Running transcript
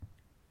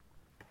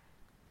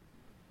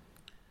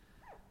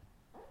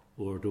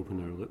Lord,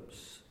 open our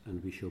lips,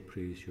 and we shall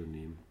praise your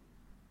name.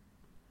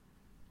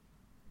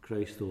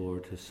 Christ the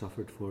Lord has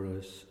suffered for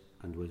us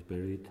and was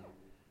buried.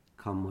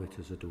 Come, let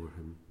us adore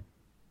him.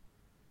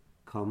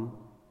 Come,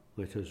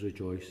 let us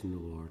rejoice in the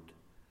Lord.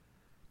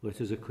 Let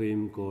us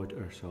acclaim God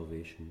our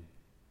salvation.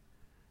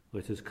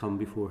 Let us come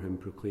before him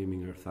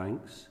proclaiming our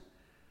thanks.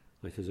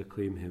 Let us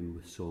acclaim him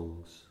with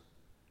songs.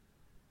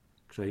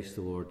 Christ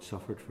the Lord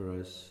suffered for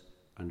us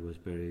and was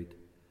buried.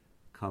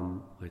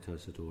 Come, let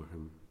us adore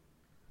him.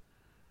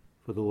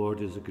 For the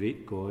Lord is a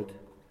great God,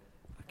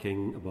 a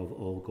king above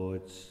all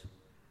gods,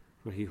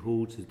 for he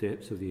holds the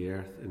depths of the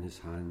earth in his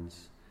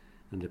hands,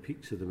 and the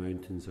peaks of the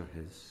mountains are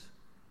his.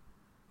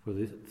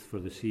 For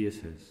the sea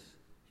is his,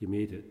 he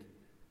made it,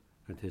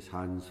 and his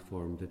hands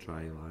formed the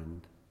dry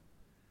land.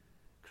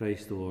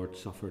 Christ the Lord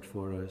suffered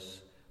for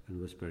us and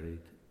was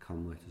buried.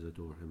 Come, let us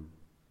adore him.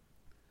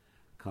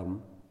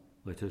 Come,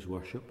 let us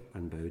worship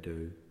and bow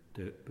down.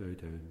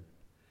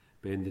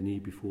 Bend the knee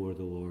before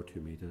the Lord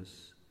who made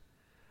us.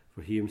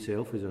 For he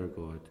himself is our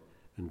God,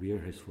 and we are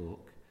his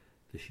flock,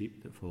 the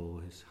sheep that follow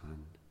his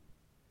hand.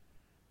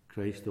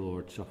 Christ the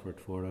Lord suffered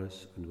for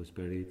us and was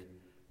buried.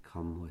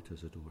 Come, let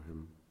us adore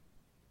him.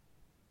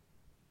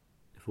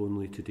 If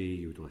only today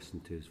you would listen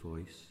to his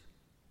voice.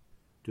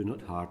 Do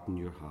not harden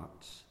your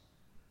hearts,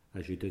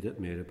 as you did at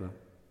Meribah,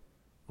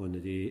 on the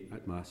day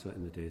at Massah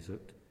in the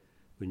desert,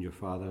 when your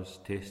fathers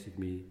tested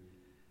me.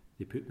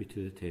 They put me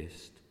to the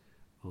test,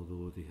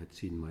 although they had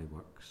seen my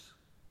works.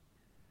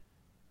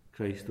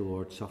 Christ the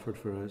Lord suffered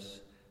for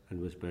us and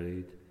was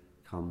buried.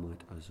 Come,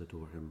 let us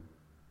adore him.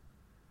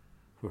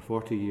 For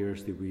 40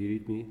 years they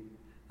wearied me,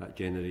 that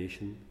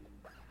generation.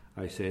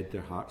 I said,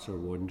 their hearts are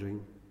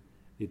wandering.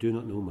 They do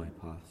not know my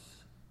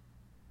paths.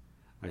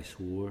 I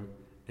swore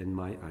in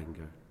my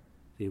anger,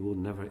 they will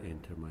never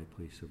enter my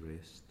place of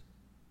rest.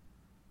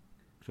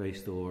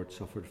 Christ the Lord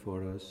suffered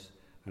for us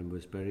and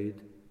was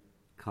buried.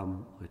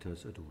 Come, let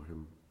us adore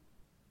him.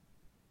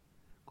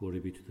 Glory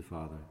be to the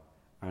Father,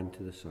 and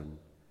to the Son,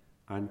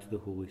 and to the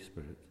Holy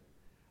Spirit,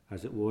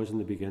 as it was in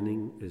the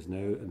beginning, is now,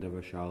 and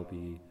ever shall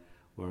be,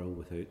 world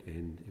without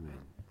end.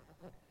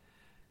 Amen.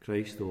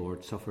 Christ the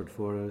Lord suffered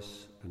for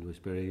us and was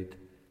buried.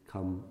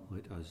 Come,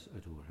 let us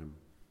adore him.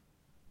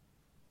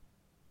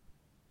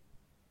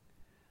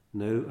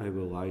 Now I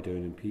will lie down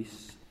in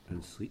peace,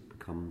 and sleep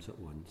comes at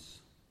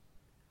once.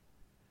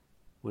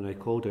 When I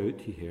called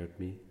out, he heard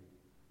me,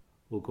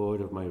 O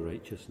God of my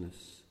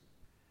righteousness.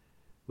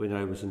 When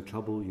I was in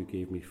trouble, you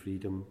gave me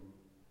freedom.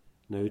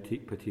 Now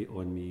take pity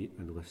on me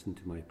and listen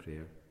to my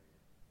prayer.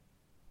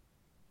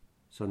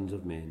 Sons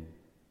of men,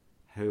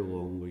 how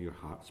long will your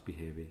hearts be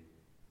heavy?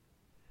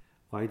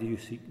 Why do you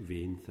seek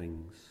vain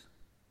things?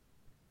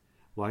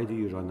 Why do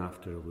you run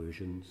after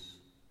illusions?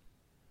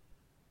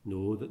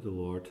 Know that the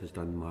Lord has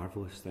done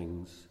marvellous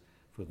things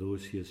for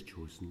those he has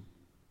chosen.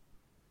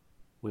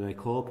 When I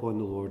call upon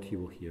the Lord, he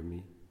will hear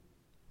me.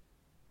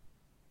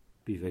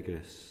 Be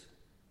vigorous,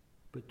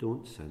 but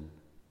don't sin.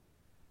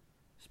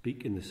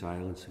 Speak in the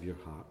silence of your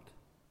heart.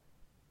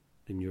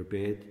 In your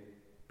bed,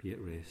 be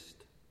at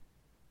rest.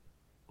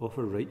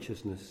 Offer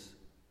righteousness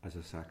as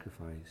a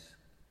sacrifice,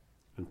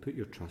 and put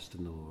your trust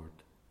in the Lord.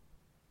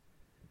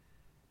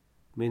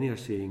 Many are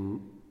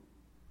saying,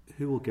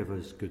 who will give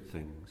us good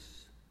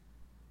things?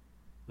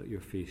 Let your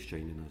face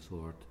shine in us,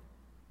 Lord.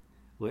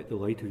 Let the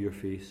light of your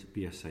face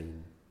be a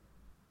sign.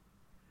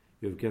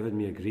 You have given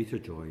me a greater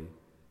joy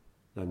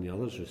than the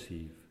others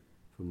receive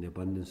from the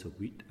abundance of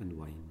wheat and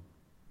wine.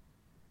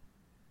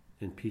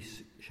 In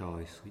peace shall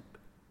I sleep.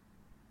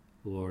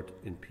 Lord,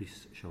 in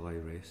peace shall I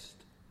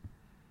rest,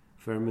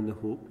 firm in the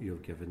hope you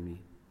have given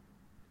me.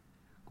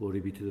 Glory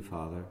be to the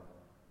Father,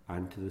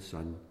 and to the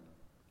Son,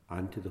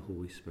 and to the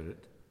Holy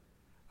Spirit,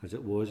 as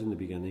it was in the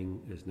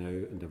beginning, is now,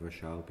 and ever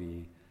shall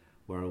be,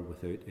 world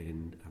without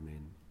end.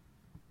 Amen.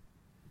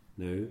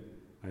 Now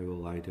I will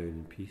lie down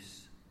in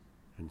peace,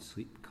 and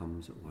sleep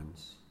comes at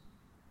once.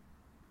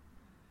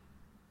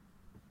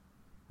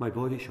 My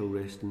body shall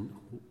rest in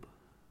hope.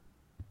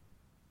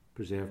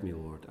 Preserve me,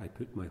 Lord, I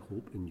put my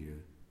hope in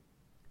you.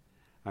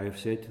 I have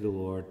said to the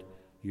Lord,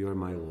 you are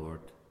my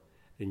Lord,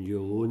 in you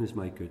alone is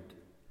my good.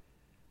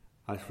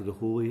 As for the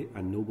holy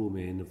and noble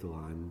men of the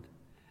land,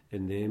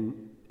 in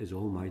them is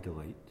all my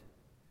delight.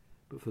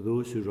 But for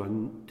those who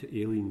run to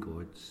alien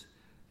gods,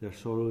 their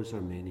sorrows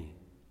are many.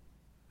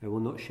 I will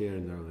not share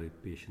in their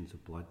libations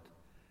of blood.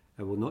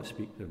 I will not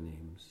speak their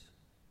names.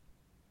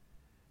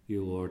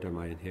 You, Lord, are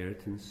my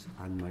inheritance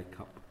and my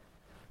cup.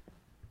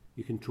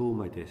 You control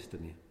my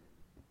destiny.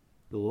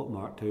 The lot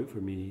marked out for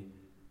me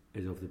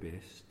is of the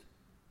best.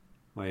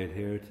 My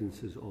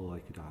inheritance is all I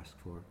could ask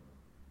for.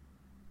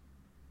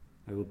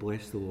 I will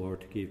bless the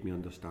Lord who gave me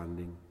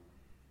understanding.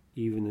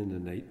 Even in the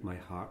night my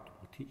heart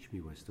will teach me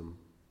wisdom.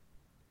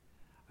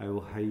 I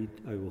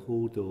will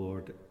hold the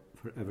Lord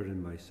forever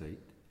in my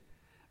sight,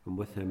 and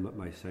with him at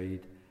my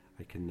side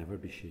I can never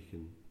be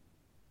shaken.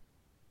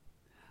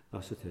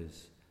 Thus it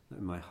is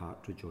that my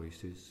heart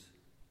rejoices,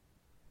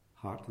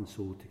 heart and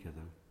soul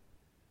together,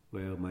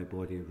 while my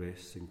body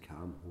rests in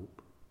calm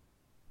hope.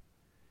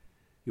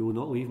 You will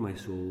not leave my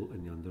soul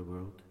in the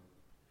underworld.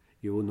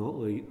 You will not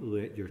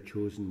let your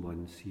chosen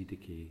one see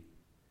decay.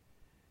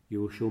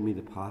 You will show me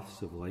the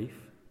paths of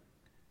life,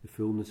 the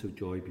fullness of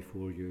joy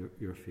before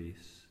your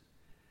face,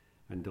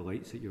 and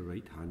delights at your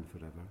right hand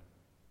forever.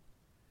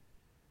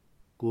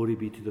 Glory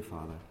be to the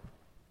Father,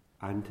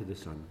 and to the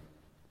Son,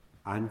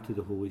 and to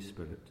the Holy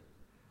Spirit,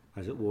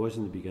 as it was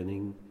in the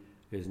beginning,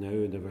 is now,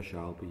 and ever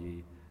shall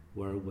be,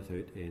 world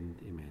without end.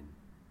 Amen.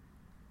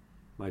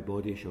 My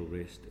body shall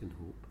rest in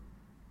hope.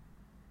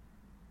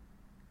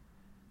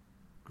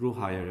 Grow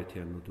higher,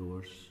 eternal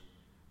doors,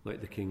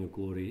 let the King of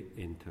glory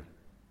enter.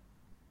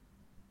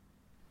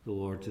 The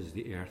Lord's is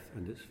the earth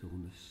and its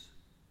fullness,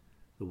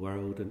 the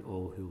world and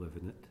all who live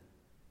in it.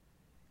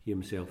 He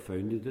himself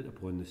founded it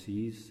upon the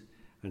seas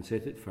and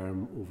set it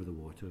firm over the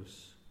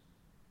waters.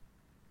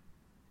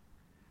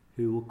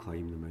 Who will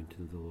climb the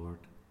mountain of the Lord?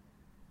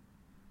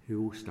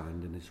 Who will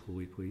stand in his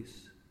holy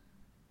place?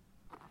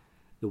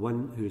 The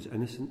one who is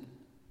innocent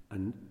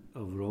and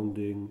of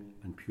wrongdoing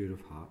and pure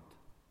of heart,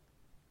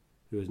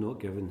 who has not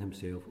given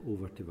himself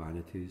over to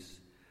vanities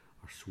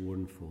or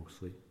sworn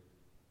falsely.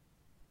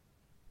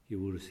 He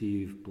will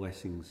receive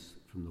blessings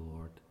from the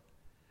Lord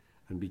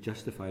and be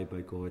justified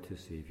by God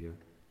his Saviour.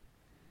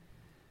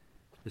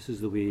 This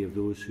is the way of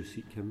those who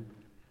seek him,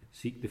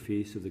 seek the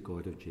face of the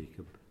God of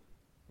Jacob.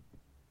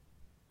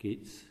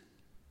 Gates,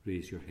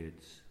 raise your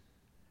heads,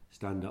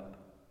 stand up,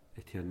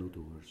 eternal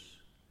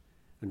doors,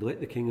 and let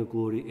the King of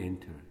glory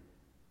enter.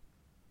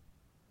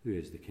 Who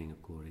is the King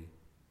of glory?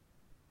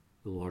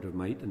 The Lord of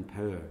might and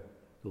power,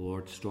 the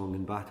Lord strong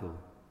in battle.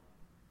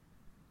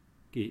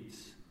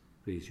 Gates,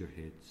 raise your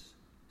heads,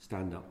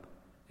 stand up,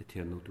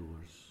 eternal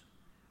doors,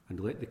 and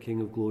let the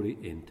King of glory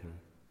enter.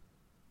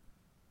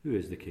 Who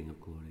is the King of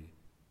glory?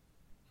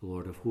 The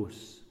Lord of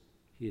hosts,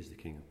 he is the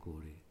King of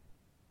glory.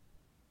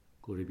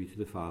 Glory be to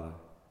the Father,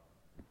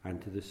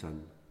 and to the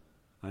Son,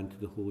 and to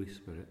the Holy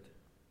Spirit,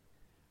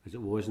 as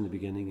it was in the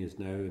beginning, is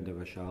now, and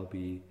ever shall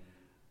be,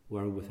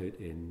 world without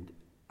end.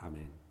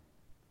 Amen.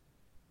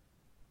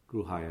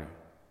 Grow higher,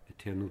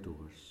 eternal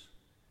doors,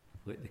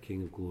 let the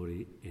King of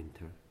glory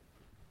enter.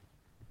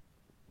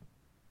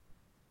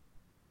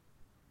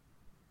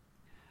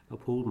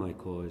 Uphold my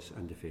cause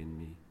and defend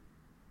me.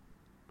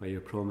 By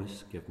your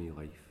promise, give me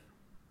life.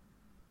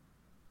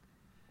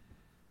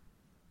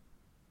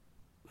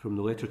 From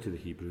the letter to the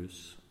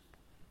Hebrews,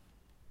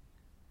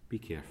 be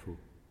careful.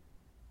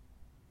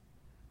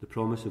 The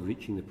promise of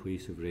reaching the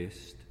place of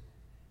rest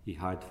he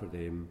had for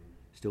them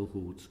still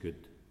holds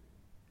good,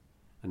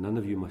 and none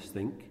of you must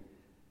think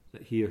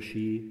that he or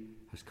she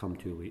has come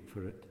too late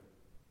for it.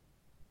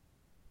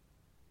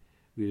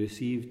 We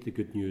received the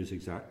good news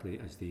exactly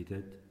as they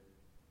did,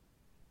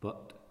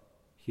 but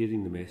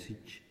hearing the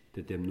message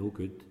did them no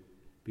good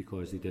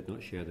because they did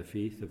not share the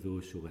faith of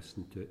those who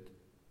listened to it.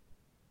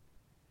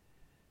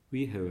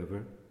 We,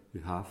 however, who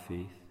have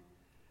faith,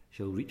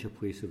 shall reach a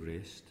place of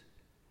rest,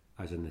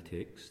 as in the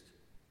text,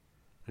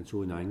 and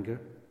so in anger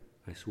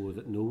I swore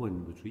that no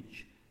one would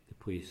reach the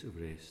place of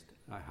rest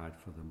I had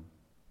for them.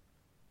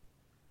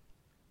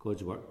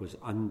 God's work was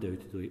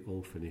undoubtedly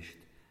all finished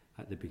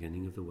at the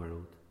beginning of the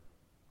world.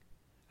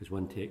 As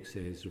one text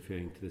says,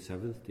 referring to the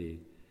seventh day,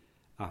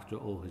 after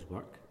all his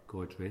work,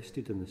 God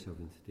rested on the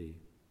seventh day.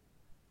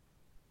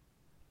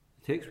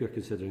 The text we are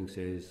considering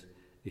says,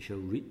 they shall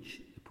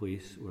reach the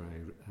place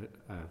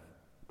where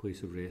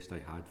place of rest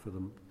I had for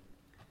them.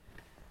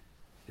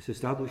 It's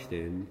established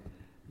then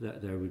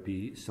that there would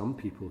be some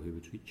people who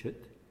would reach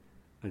it,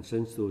 and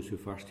since those who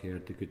first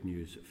heard the good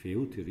news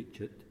failed to reach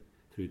it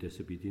through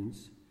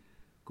disobedience,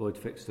 God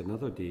fixed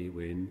another day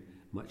when,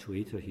 much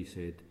later, he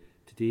said,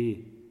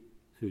 today,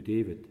 through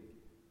David,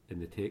 in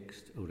the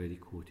text already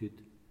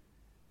quoted,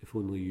 if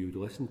only you would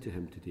listen to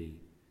him today,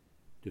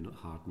 do not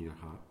harden your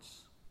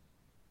hearts.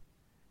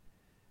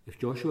 If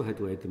Joshua had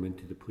led them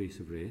into the place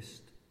of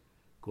rest,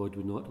 God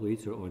would not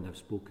later on have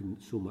spoken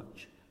so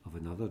much of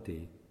another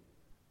day.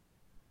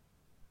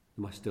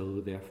 There must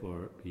still,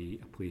 therefore, be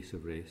a place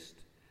of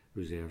rest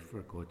reserved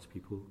for God's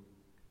people,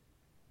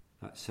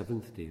 that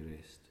seventh day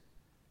rest,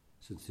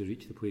 since to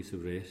reach the place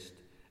of rest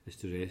is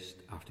to rest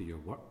after your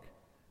work,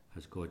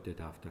 as God did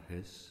after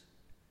his.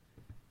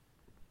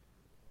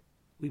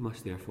 We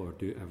must therefore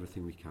do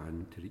everything we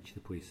can to reach the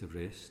place of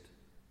rest,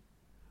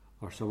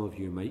 or some of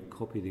you might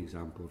copy the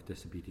example of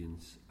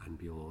disobedience and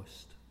be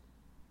lost.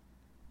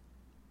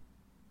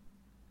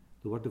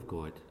 The Word of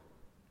God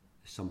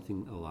is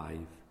something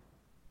alive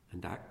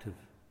and active.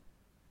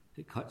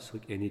 It cuts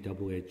like any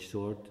double-edged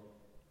sword,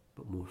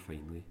 but more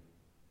finely.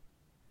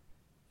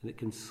 And it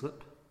can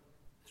slip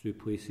through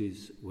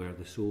places where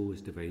the soul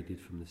is divided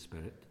from the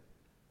spirit,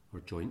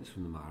 or joints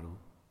from the marrow.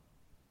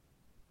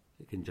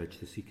 It can judge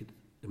the secret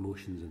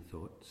emotions and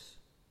thoughts.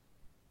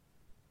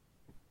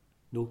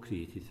 No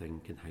created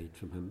thing can hide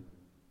from him.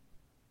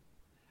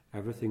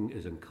 Everything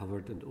is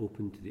uncovered and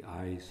open to the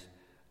eyes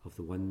of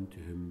the one to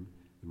whom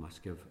we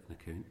must give an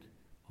account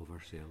of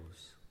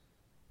ourselves.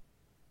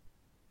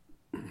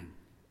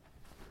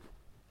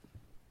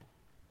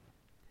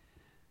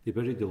 They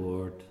buried the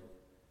Lord,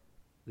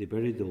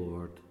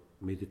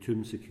 made the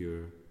tomb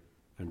secure,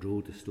 and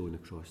rolled a stone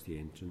across the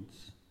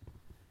entrance.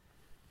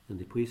 And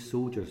they placed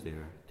soldiers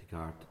there to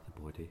guard the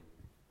body.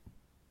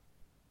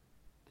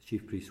 The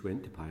chief priests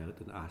went to Pilate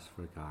and asked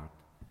for a guard,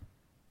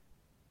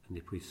 and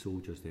they placed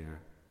soldiers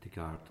there to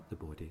guard the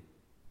body.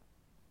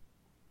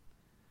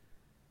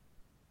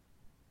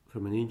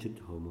 From an ancient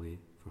homily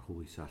for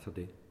Holy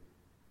Saturday.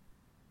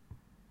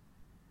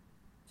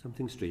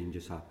 Something strange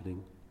is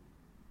happening.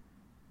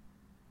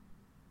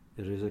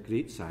 There is a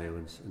great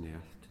silence on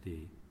earth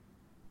today,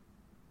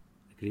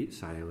 a great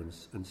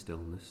silence and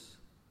stillness.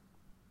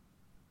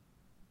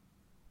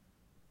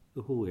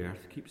 The whole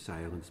earth keeps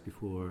silence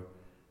before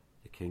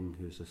the King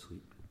who is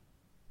asleep.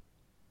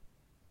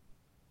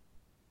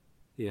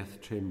 The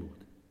earth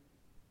trembled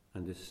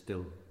and is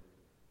still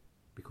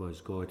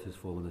because God has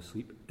fallen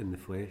asleep in the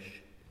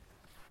flesh,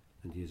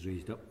 and he has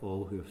raised up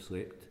all who have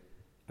slept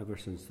ever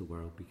since the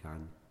world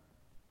began.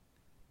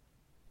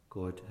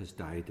 God has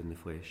died in the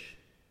flesh,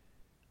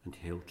 and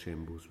hell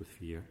trembles with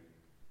fear.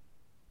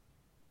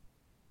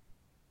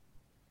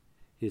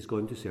 He has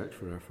gone to search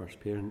for our first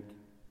parent,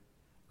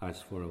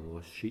 as for a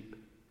lost sheep,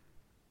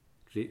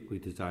 greatly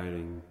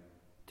desiring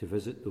to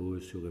visit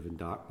those who live in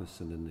darkness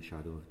and in the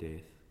shadow of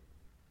death.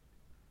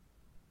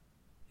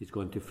 He's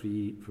gone to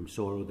free from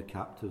sorrow the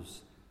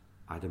captives,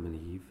 Adam and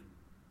Eve,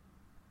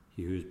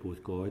 he who is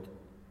both God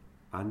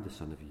and the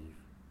Son of Eve.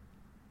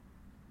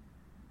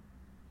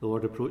 The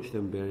Lord approached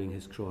them bearing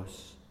his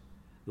cross,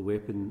 the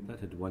weapon that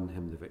had won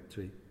him the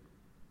victory.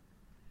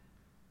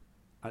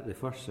 At the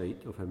first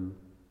sight of him,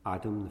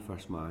 Adam, the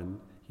first man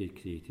he had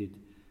created,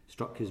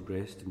 struck his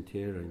breast in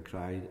terror and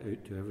cried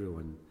out to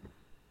everyone,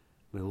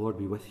 "My Lord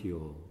be with you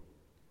all."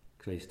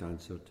 Christ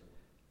answered,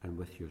 "And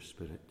with your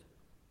spirit."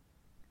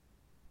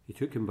 He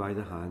took him by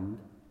the hand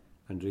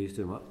and raised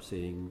him up,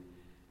 saying,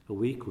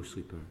 "Awake, O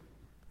sleeper,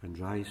 and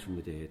rise from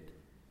the dead,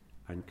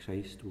 and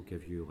Christ will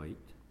give you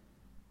light."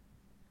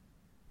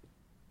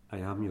 I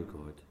am your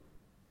God,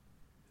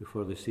 who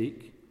for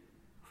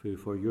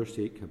your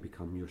sake have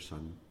become your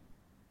Son.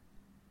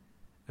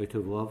 Out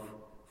of love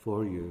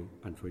for you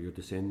and for your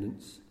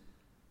descendants,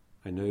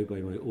 I now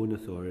by my own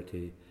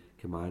authority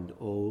command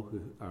all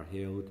who are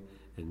held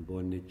in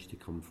bondage to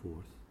come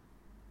forth,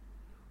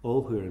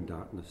 all who are in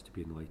darkness to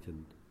be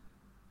enlightened,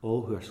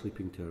 all who are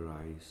sleeping to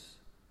arise.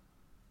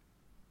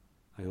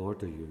 I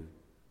order you,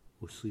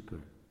 O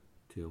sleeper,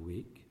 to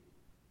awake.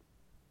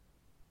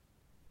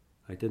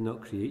 I did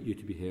not create you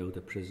to be held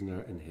a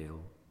prisoner in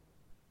hell.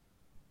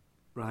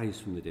 Rise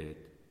from the dead.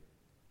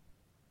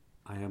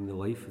 I am the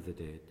life of the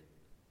dead.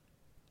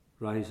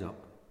 Rise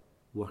up,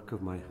 work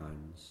of my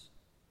hands.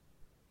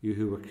 You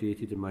who were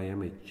created in my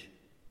image,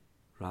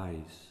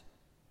 rise.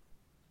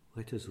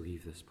 Let us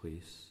leave this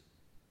place.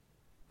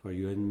 For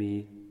you in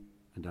me,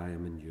 and I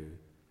am in you.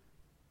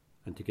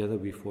 And together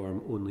we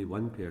form only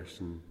one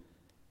person,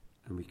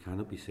 and we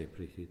cannot be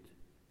separated.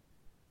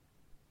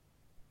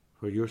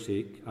 For your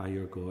sake, I,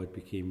 your God,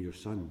 became your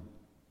Son.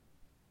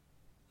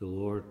 The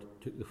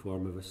Lord took the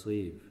form of a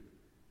slave,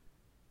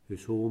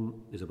 whose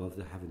home is above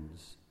the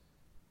heavens,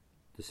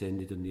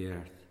 descended on the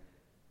earth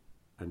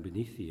and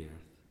beneath the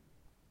earth.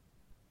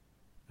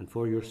 And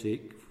for your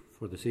sake,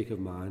 for the sake of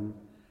man,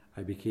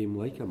 I became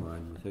like a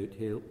man without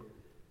help,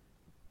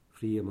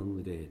 free among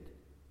the dead.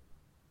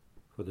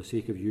 For the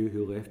sake of you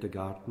who left a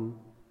garden,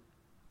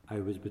 I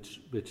was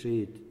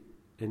betrayed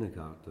in a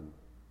garden,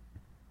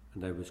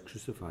 and I was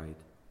crucified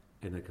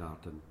in a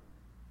garden.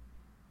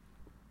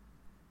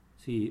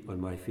 See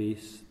on my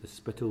face the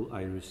spittle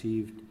I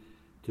received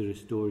to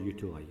restore you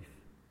to life.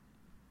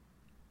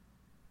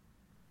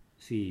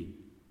 See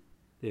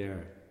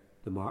there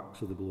the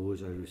marks of the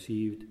blows I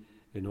received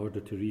in order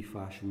to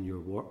refashion your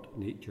warped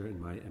nature in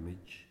my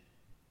image.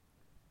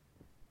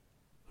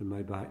 On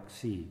my back,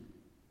 see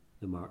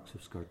the marks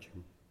of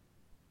scourging.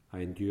 I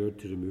endured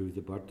to remove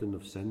the burden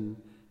of sin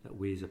that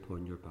weighs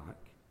upon your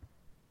back.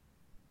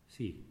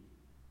 See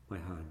my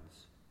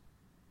hands,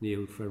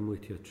 nailed firmly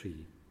to a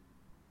tree.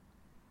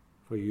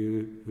 For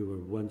you who were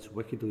once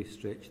wickedly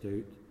stretched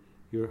out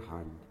your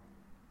hand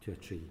to a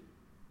tree.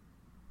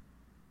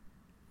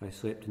 I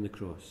slept in the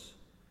cross,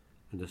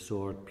 and a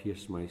sword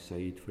pierced my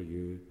side for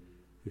you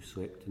who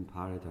slept in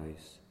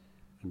paradise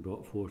and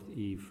brought forth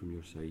Eve from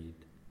your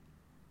side.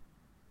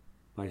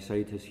 My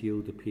side has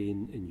healed the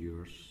pain in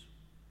yours.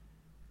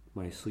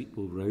 My sleep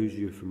will rouse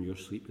you from your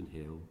sleep in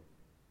hell.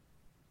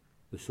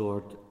 The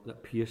sword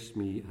that pierced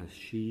me has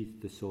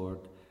sheathed the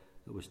sword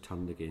that was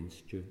turned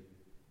against you.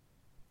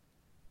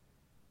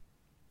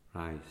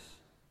 Rise,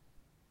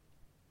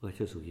 let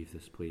us leave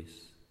this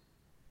place.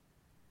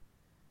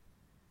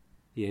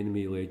 The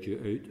enemy led you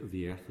out of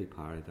the earthly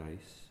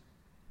paradise.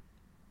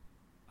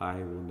 I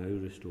will now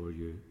restore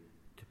you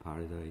to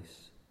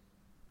paradise,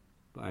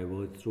 but I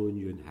will enthrone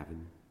you in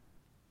heaven.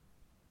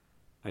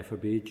 I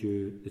forbade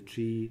you the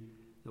tree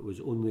that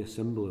was only a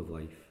symbol of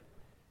life,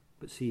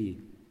 but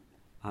see,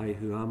 I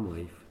who am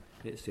life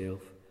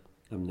itself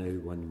am now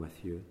one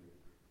with you.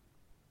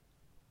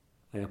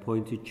 I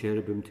appointed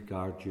cherubim to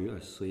guard you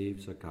as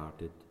slaves are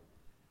guarded,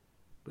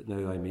 but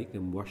now I make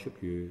them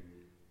worship you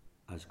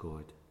as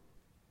God.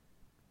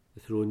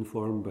 The throne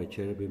formed by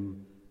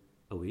cherubim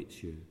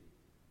awaits you,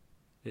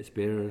 its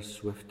bearers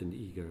swift and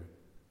eager.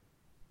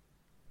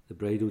 The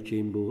bridal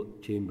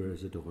chamber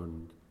is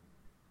adorned,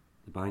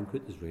 the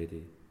banquet is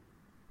ready,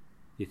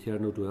 the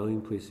eternal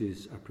dwelling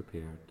places are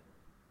prepared,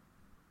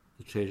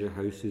 the treasure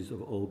houses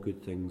of all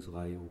good things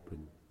lie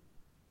open.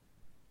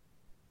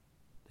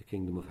 The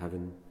kingdom of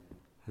heaven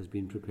has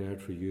been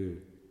prepared for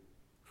you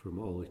from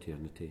all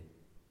eternity.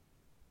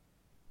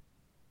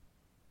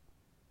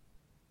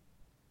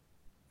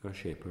 Our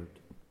shepherd,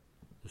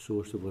 the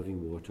source of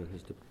living water,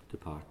 has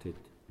departed,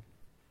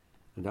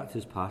 and at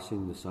his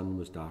passing the sun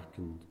was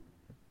darkened.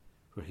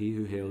 For he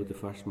who held the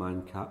first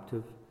man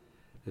captive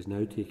is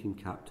now taken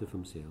captive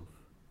himself.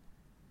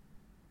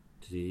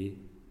 Today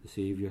the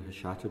Saviour has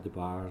shattered the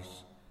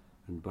bars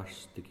and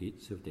burst the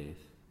gates of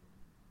death.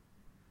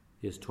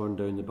 He has torn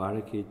down the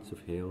barricades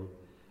of hell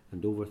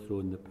and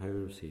overthrown the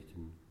power of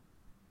Satan.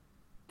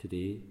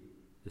 Today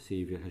the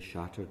Saviour has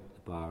shattered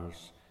the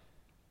bars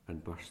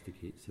and burst the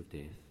gates of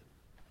death.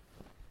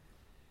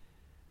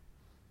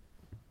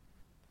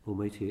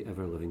 Almighty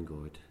ever-living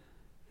God,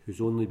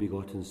 whose only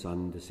begotten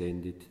Son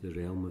descended to the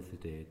realm of the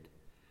dead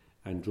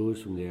and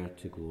rose from there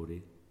to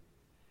glory,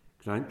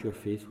 grant your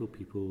faithful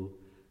people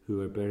who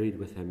were buried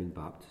with him in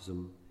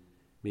baptism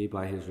may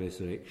by his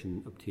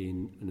resurrection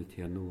obtain an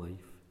eternal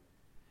life,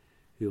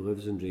 who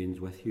lives and reigns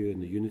with you in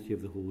the unity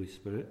of the Holy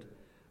Spirit,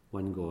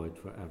 one God,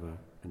 for ever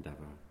and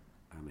ever.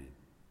 Amen.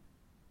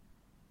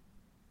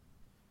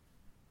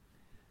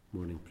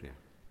 Morning Prayer.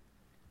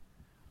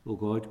 O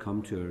God,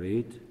 come to our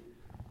aid.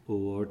 O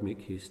Lord,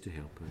 make haste to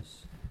help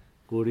us.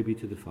 Glory be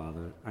to the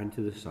Father, and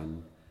to the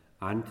Son,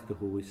 and to the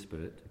Holy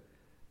Spirit,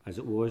 as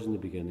it was in the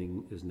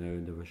beginning, is now,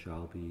 and ever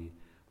shall be,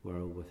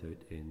 world without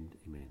end.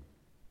 Amen.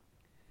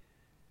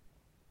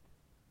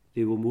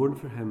 They will mourn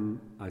for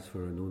him as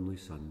for an only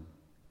son,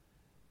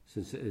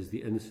 since it is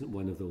the innocent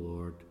one of the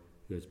Lord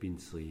who has been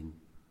slain.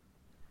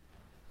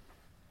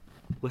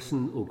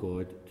 Listen, O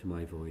God, to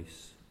my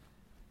voice.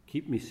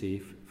 Keep me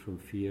safe from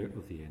fear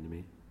of the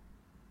enemy.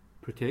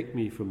 Protect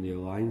me from the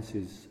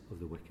alliances of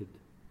the wicked,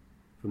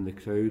 from the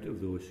crowd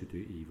of those who do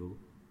evil.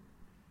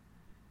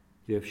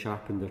 They have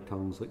sharpened their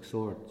tongues like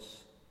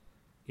swords,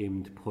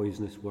 aimed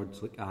poisonous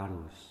words like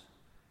arrows,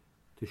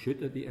 to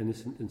shoot at the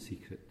innocent in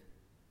secret.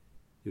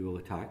 They will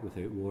attack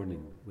without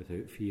warning,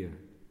 without fear,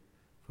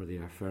 for they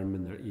are firm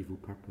in their evil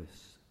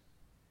purpose.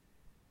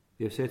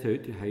 They have set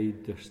out to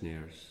hide their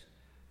snares,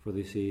 for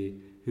they say,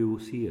 "Who will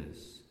see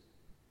us?"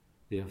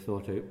 They have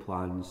thought out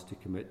plans to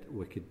commit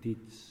wicked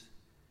deeds,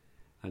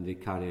 and they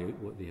carry out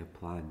what they have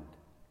planned.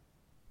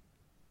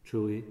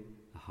 Truly,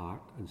 the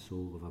heart and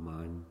soul of a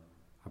man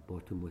are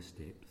bottomless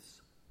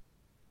depths.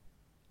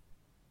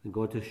 And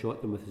God has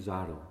shot them with his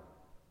arrow.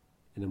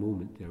 In a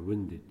moment they are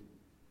wounded.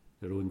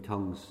 Their own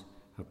tongues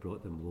have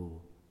brought them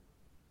low.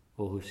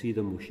 All who see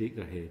them will shake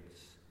their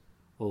heads,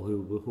 all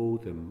who will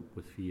behold them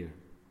with fear,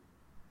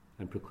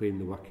 and proclaim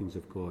the workings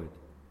of God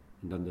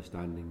and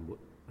understand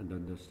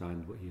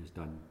what he has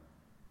done.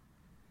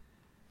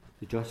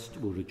 The just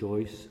will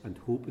rejoice and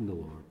hope in the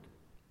Lord.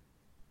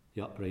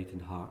 The upright in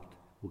heart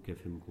will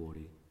give him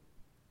glory.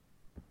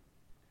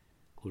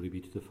 Glory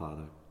be to the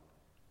Father,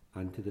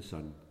 and to the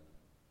Son,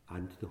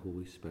 and to the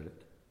Holy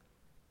Spirit,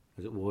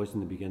 as it was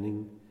in the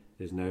beginning,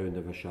 is now, and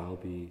ever shall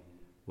be,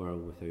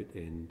 world without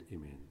end.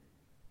 Amen.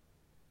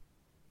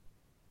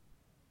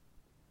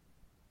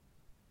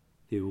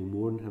 They will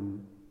mourn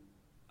him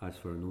as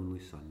for an only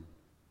son,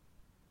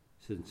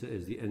 since it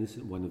is the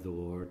innocent one of the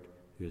Lord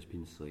who has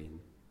been slain.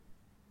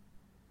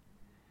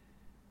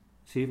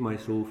 Save my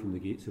soul from the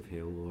gates of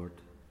hell, Lord.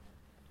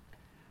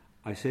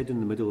 I said in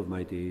the middle of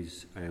my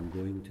days, I am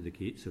going to the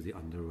gates of the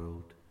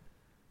underworld.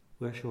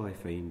 Where shall I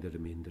find the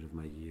remainder of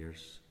my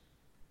years?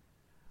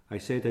 I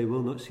said, I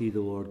will not see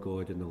the Lord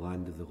God in the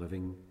land of the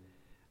living.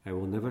 I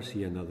will never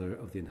see another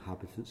of the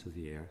inhabitants of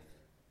the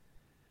earth.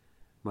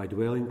 My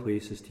dwelling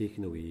place is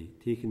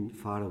taken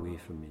far away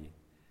from me,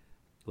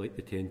 like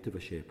the tent of a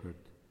shepherd.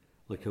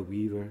 Like a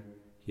weaver,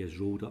 he has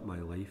rolled up my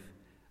life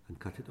and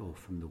cut it off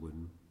from the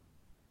womb.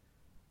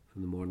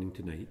 From the morning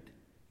to night,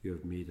 you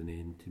have made an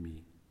end to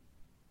me.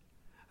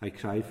 I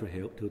cried for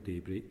help till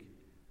daybreak.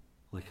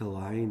 Like a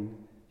lion,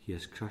 he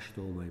has crushed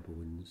all my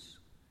bones.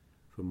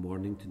 From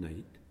morning to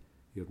night,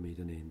 you have made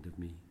an end of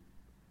me.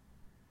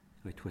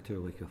 I twitter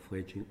like a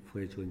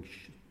fledgling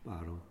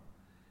sparrow,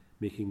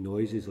 making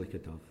noises like a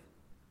dove.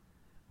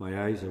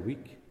 My eyes are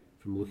weak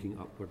from looking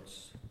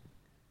upwards.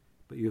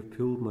 But you have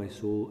pulled my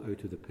soul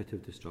out of the pit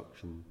of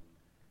destruction.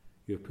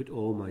 You have put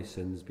all my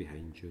sins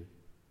behind you.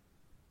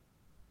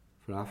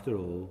 For after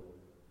all,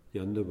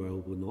 the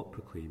underworld will not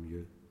proclaim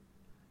you,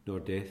 nor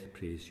death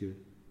praise you.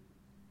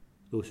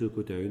 Those who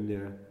go down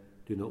there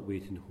do not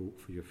wait in hope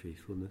for your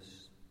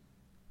faithfulness.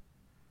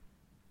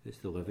 It's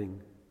the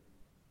living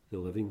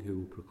who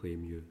will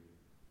proclaim you,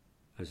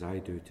 as I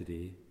do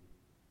today.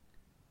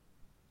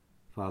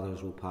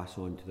 Fathers will pass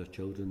on to their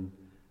children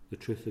the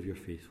truth of your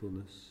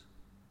faithfulness.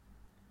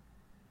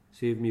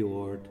 Save me,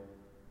 Lord,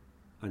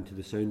 and to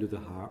the sound of the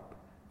harp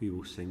we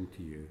will sing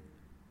to you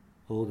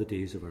all the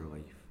days of our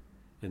life.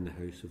 in the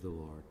house of the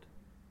Lord.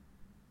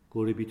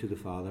 Glory be to the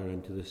Father,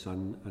 and to the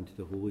Son, and to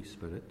the Holy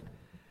Spirit,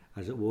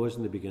 as it was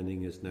in the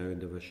beginning, is now,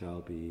 and ever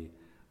shall be,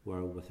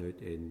 world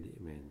without end.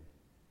 Amen.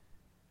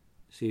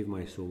 Save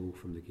my soul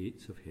from the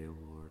gates of hell,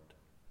 Lord.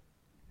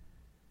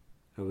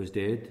 I was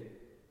dead,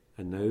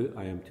 and now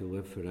I am to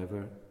live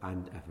forever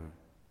and ever,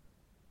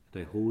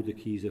 and I hold the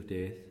keys of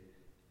death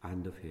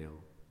and of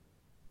hell.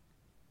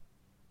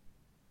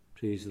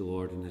 Praise the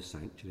Lord in his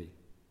sanctuary.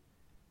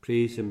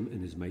 Praise him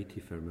in his mighty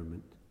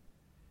firmament.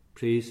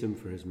 Praise him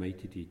for his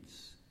mighty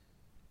deeds.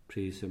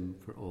 Praise him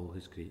for all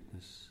his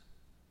greatness.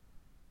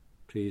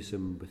 Praise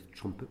him with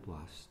trumpet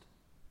blast.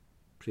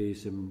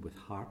 Praise him with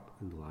harp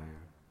and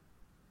lyre.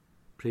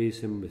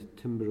 Praise him with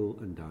timbrel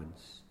and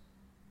dance.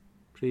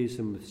 Praise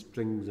him with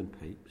strings and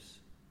pipes.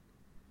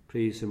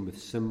 Praise him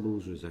with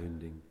cymbals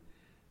resounding.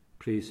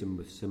 Praise him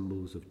with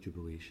cymbals of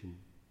jubilation.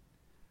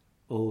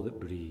 All that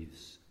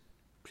breathes,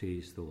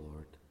 praise the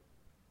Lord.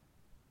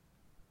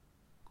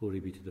 Glory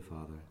be to the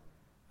Father,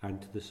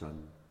 and to the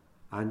Son,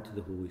 and to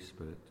the Holy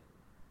Spirit,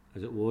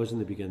 as it was in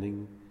the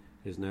beginning,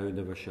 is now, and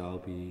ever shall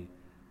be,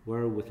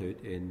 world without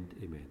end.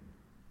 Amen.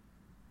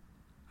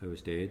 I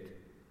was dead,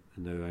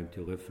 and now I am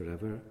to live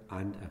forever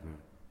and ever,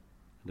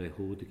 and I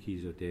hold the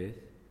keys of death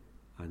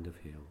and of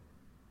hell.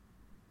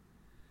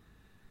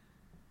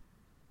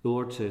 The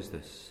Lord says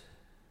this: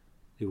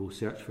 they will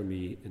search for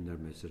me in their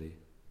misery.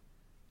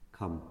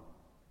 Come,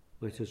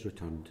 let us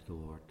return to the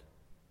Lord.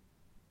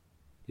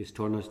 He has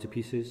torn us to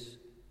pieces,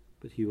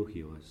 but he will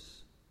heal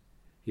us.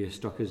 He has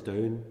struck us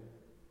down,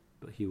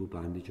 but he will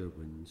bandage our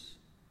wounds.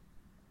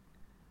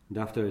 And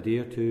after a day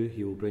or two,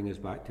 he will bring us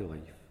back to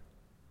life.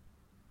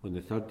 On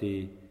the third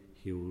day,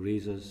 he will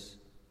raise us,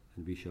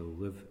 and we shall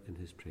live in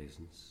his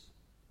presence.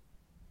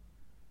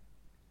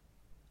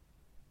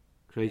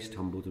 Christ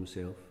humbled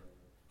himself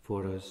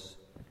for us,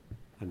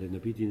 and in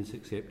obedience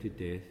accepted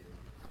death,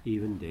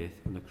 even death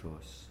on a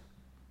cross.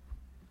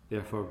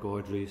 Therefore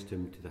God raised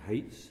him to the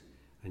heights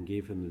and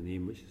gave him the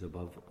name which is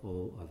above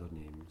all other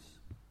names.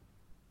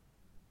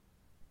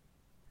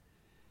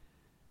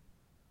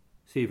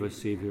 Save us,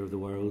 Saviour of the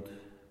world.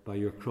 By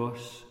your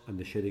cross and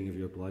the shedding of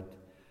your blood,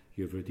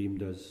 you have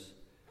redeemed us.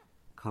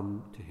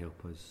 Come to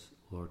help us,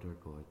 Lord our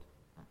God.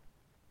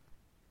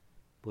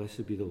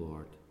 Blessed be the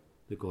Lord,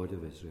 the God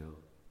of Israel,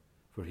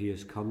 for he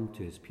has come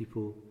to his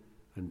people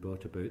and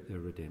brought about their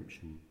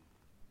redemption.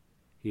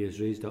 He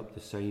has raised up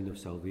the sign of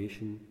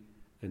salvation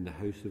in the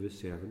house of his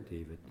servant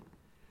David,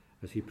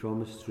 as he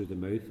promised through the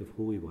mouth of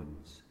holy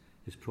ones,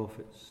 his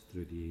prophets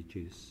through the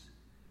ages,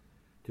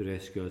 to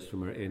rescue us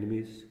from our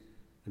enemies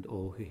and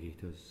all who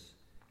hate us,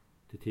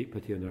 to take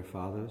pity on our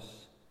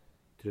fathers,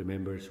 to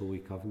remember his holy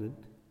covenant,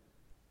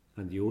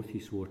 and the oath he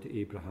swore to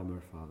Abraham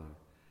our father,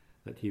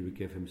 that he would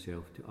give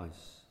himself to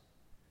us,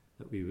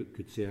 that we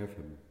could serve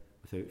him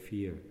without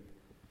fear,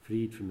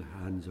 freed from the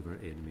hands of our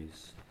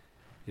enemies,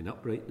 in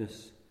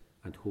uprightness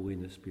and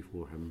holiness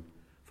before him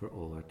for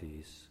all our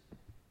days.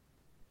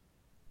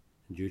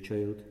 And you,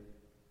 child,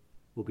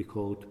 will be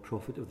called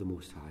prophet of the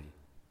Most High,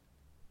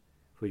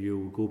 for you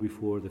will go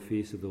before the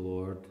face of the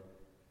Lord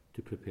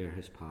to prepare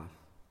his path,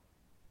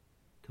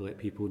 to let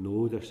people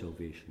know their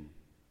salvation,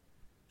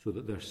 so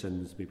that their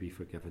sins may be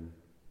forgiven.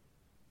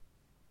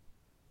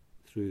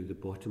 Through the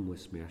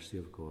bottomless mercy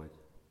of God,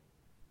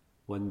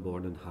 one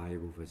born on high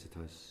will visit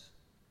us,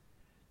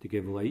 to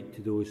give light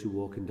to those who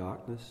walk in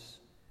darkness,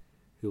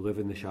 who live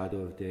in the shadow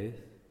of death,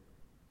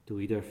 to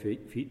lead our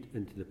feet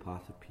into the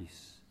path of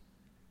peace.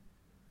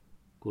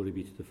 Glory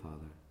be to the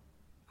Father,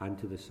 and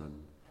to the Son,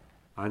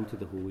 and to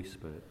the Holy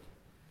Spirit,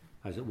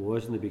 as it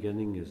was in the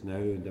beginning, is now,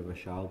 and ever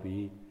shall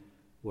be,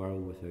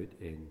 world without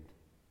end.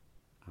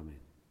 Amen.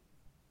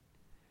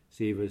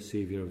 Save us,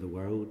 Saviour of the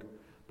world.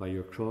 By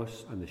your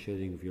cross and the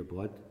shedding of your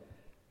blood,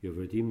 you have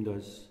redeemed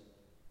us.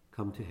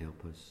 Come to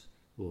help us,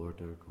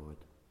 Lord our God.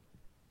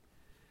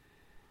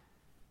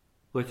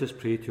 Let us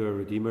pray to our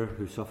Redeemer,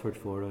 who suffered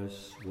for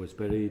us, was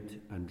buried,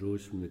 and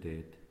rose from the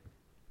dead.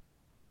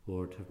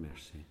 Lord, have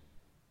mercy.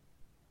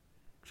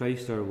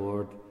 Christ our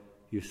Lord,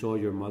 you saw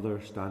your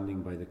mother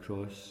standing by the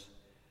cross.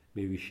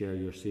 May we share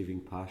your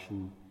saving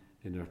passion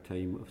in our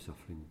time of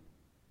suffering.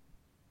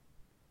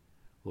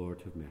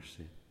 Lord, have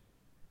mercy.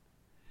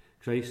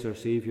 Christ our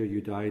Saviour, you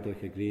died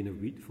like a grain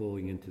of wheat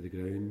falling into the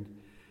ground.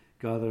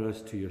 Gather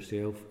us to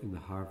yourself in the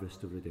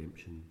harvest of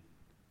redemption.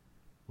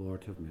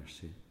 Lord, have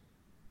mercy.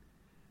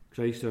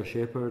 Christ our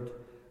Shepherd,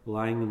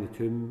 lying in the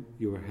tomb,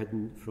 you are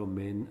hidden from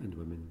men and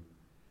women.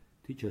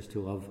 Teach us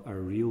to love our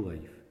real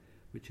life,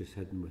 which is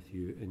hidden with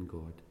you in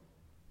God.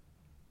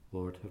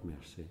 Lord, have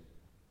mercy.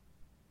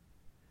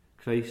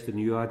 Christ, the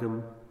new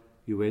Adam,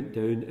 you went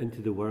down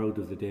into the world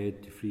of the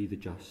dead to free the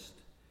just.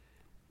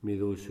 May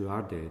those who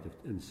are dead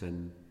in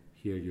sin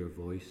hear your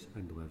voice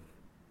and live.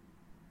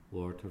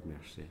 Lord, have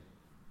mercy.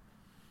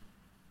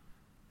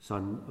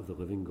 Son of the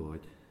living God,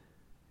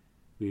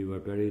 we were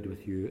buried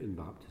with you in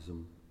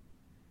baptism.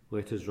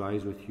 Let us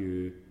rise with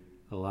you,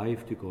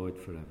 alive to God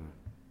forever.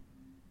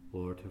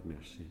 Lord, have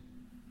mercy.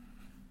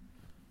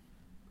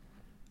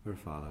 Our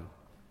Father,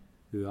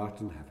 who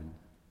art in heaven,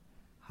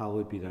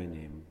 hallowed be thy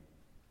name.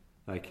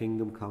 Thy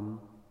kingdom come,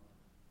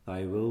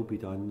 thy will be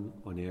done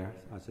on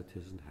earth as it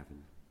is in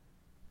heaven.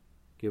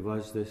 Give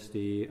us this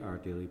day our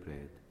daily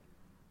bread,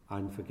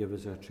 and forgive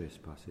us our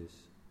trespasses,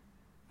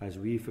 as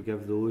we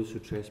forgive those who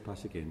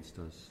trespass against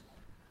us.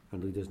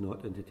 And lead us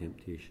not into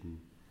temptation,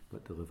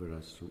 but deliver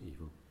us from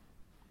evil.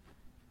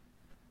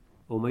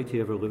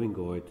 Almighty ever-living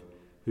God,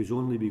 whose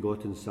only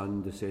begotten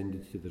Son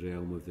descended to the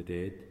realm of the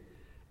dead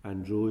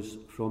and rose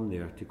from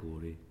there to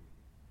glory,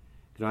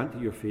 grant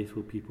that your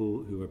faithful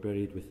people who were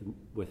buried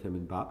with him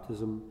in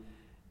baptism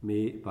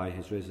may, by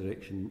his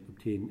resurrection,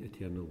 obtain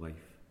eternal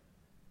life,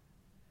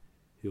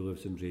 who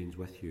lives and reigns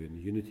with you in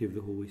the unity of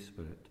the Holy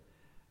Spirit,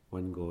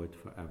 one God,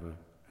 for ever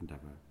and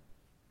ever.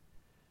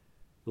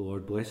 The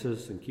Lord bless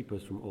us and keep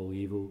us from all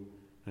evil,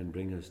 and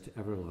bring us to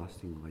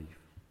everlasting life.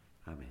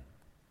 Amen.